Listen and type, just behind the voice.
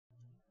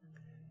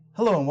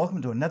Hello and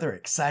welcome to another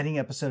exciting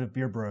episode of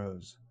Beer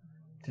Bros.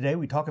 Today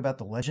we talk about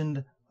the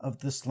legend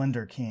of the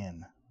Slender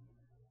Can.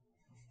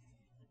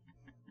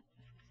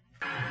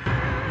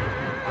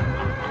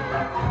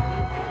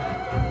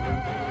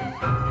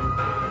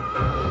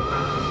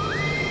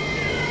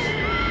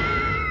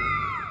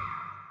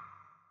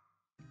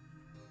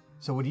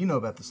 So what do you know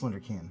about the Slender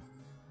Can?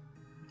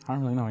 I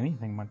don't really know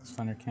anything about the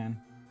Slender Can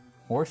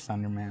or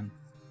Slender Man.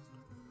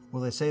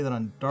 Well, they say that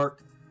on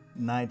dark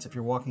nights, if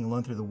you're walking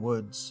alone through the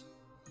woods,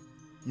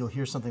 you'll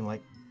hear something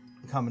like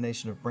a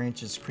combination of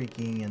branches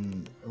creaking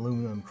and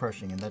aluminum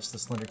crushing, and that's the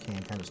Slender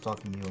Can kind of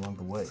stalking you along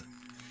the way.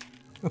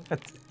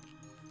 What?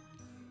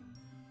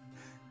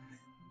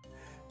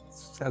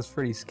 Sounds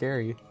pretty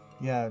scary.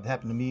 Yeah, it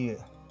happened to me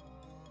a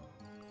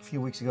few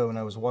weeks ago when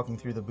I was walking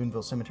through the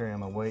Boonville Cemetery on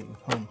my way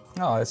home.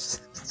 Oh, it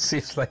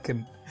seems like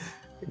a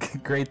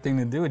great thing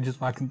to do, just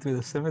walking through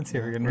the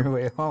cemetery on your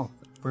way home.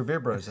 We're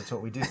Beer Bros, that's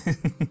what we do.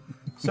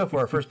 So for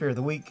our first beer of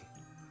the week,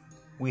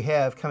 we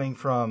have, coming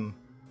from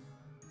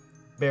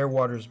Bear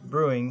Waters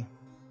Brewing,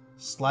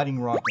 Sliding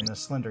Rock in a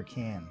Slender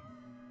Can.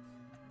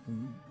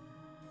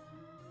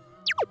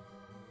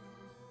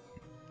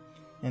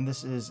 And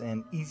this is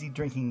an easy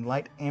drinking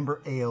light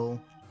amber ale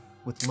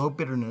with low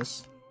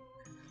bitterness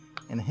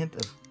and a hint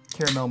of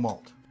caramel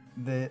malt.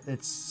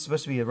 It's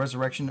supposed to be a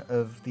resurrection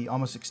of the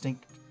almost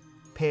extinct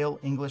pale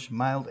English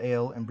mild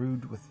ale and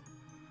brewed with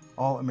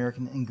all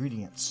American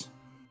ingredients.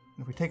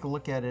 If we take a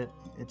look at it,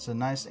 it's a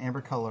nice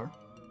amber color.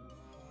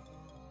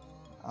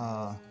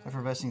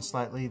 Effervescing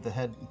slightly. The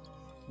head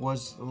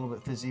was a little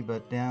bit fizzy,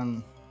 but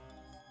down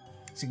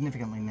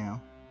significantly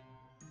now.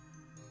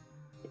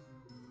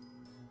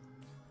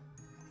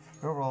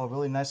 Overall, a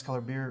really nice color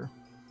beer.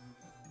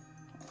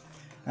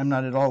 I'm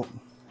not at all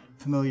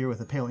familiar with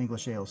the pale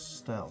English ale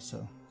style,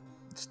 so.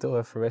 It's still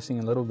effervescing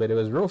a little bit. It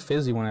was real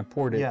fizzy when I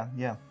poured it. Yeah,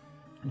 yeah.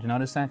 Did you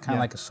notice that? Kind of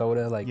like a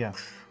soda, like. Yeah.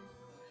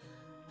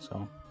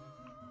 So,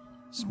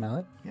 smell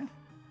it? Yeah.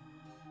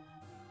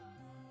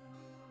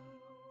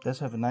 Does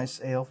have a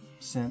nice ale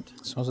scent.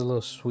 It smells a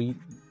little sweet,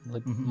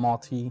 like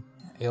malty,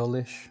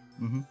 ale-ish.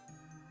 Mm-hmm.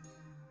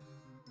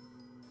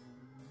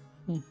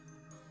 Give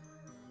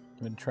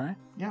it a try?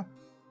 Yeah.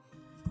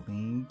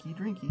 Clinky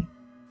drinky.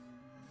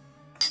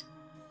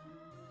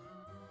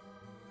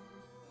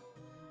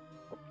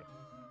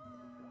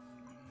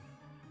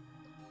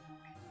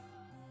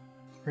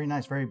 Very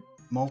nice, very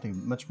malty,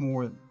 much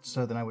more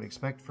so than I would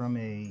expect from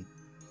a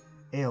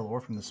ale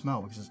or from the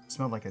smell, because it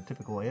smelled like a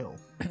typical ale.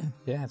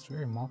 Yeah, it's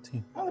very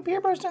malty. Oh, the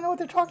Beer Bros don't know what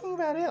they're talking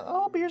about.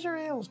 All beers are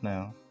ales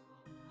now.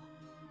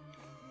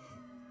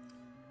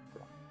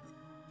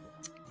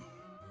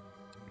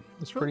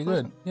 It's really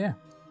pretty good. Yeah.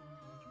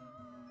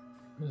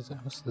 What is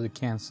that? What's the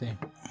can say?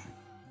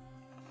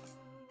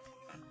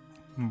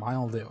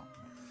 Mild ale.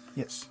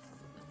 Yes.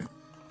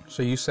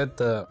 So you said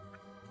the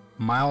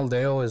mild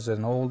ale is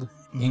an old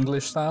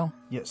English style?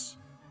 Yes.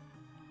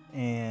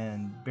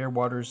 And Bear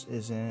Waters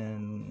is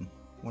in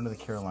one of the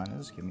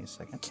Carolinas. Give me a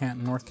second.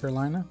 Canton, North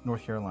Carolina?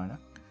 North Carolina.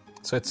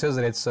 So it says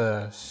that it's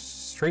a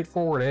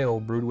straightforward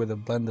ale brewed with a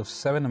blend of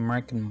 7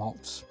 American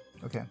malts.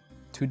 Okay.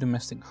 2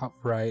 domestic hop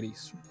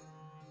varieties.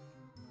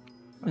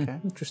 Okay.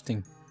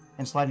 Interesting.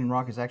 And Sliding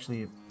Rock is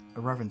actually a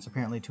reference,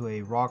 apparently, to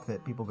a rock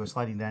that people go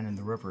sliding down in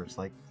the river. It's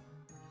like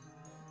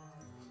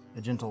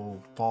a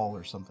gentle fall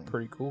or something.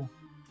 Pretty cool.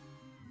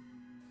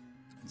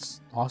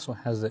 It also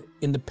has the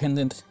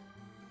Independent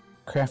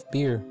Craft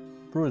Beer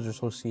Brewers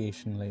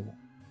Association label.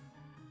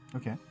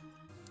 Okay.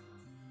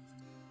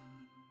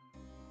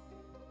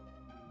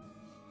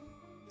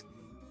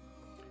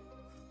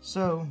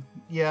 So,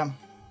 yeah,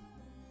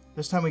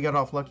 this time we got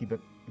off lucky, but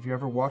if you're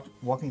ever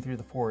walking through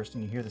the forest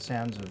and you hear the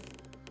sounds of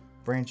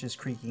branches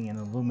creaking and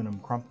aluminum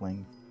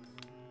crumpling,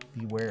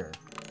 beware,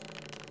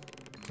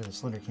 for the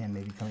Slender Can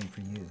may be coming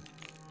for you.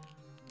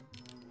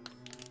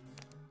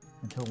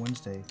 Until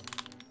Wednesday,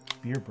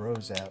 Beer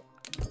Bros out.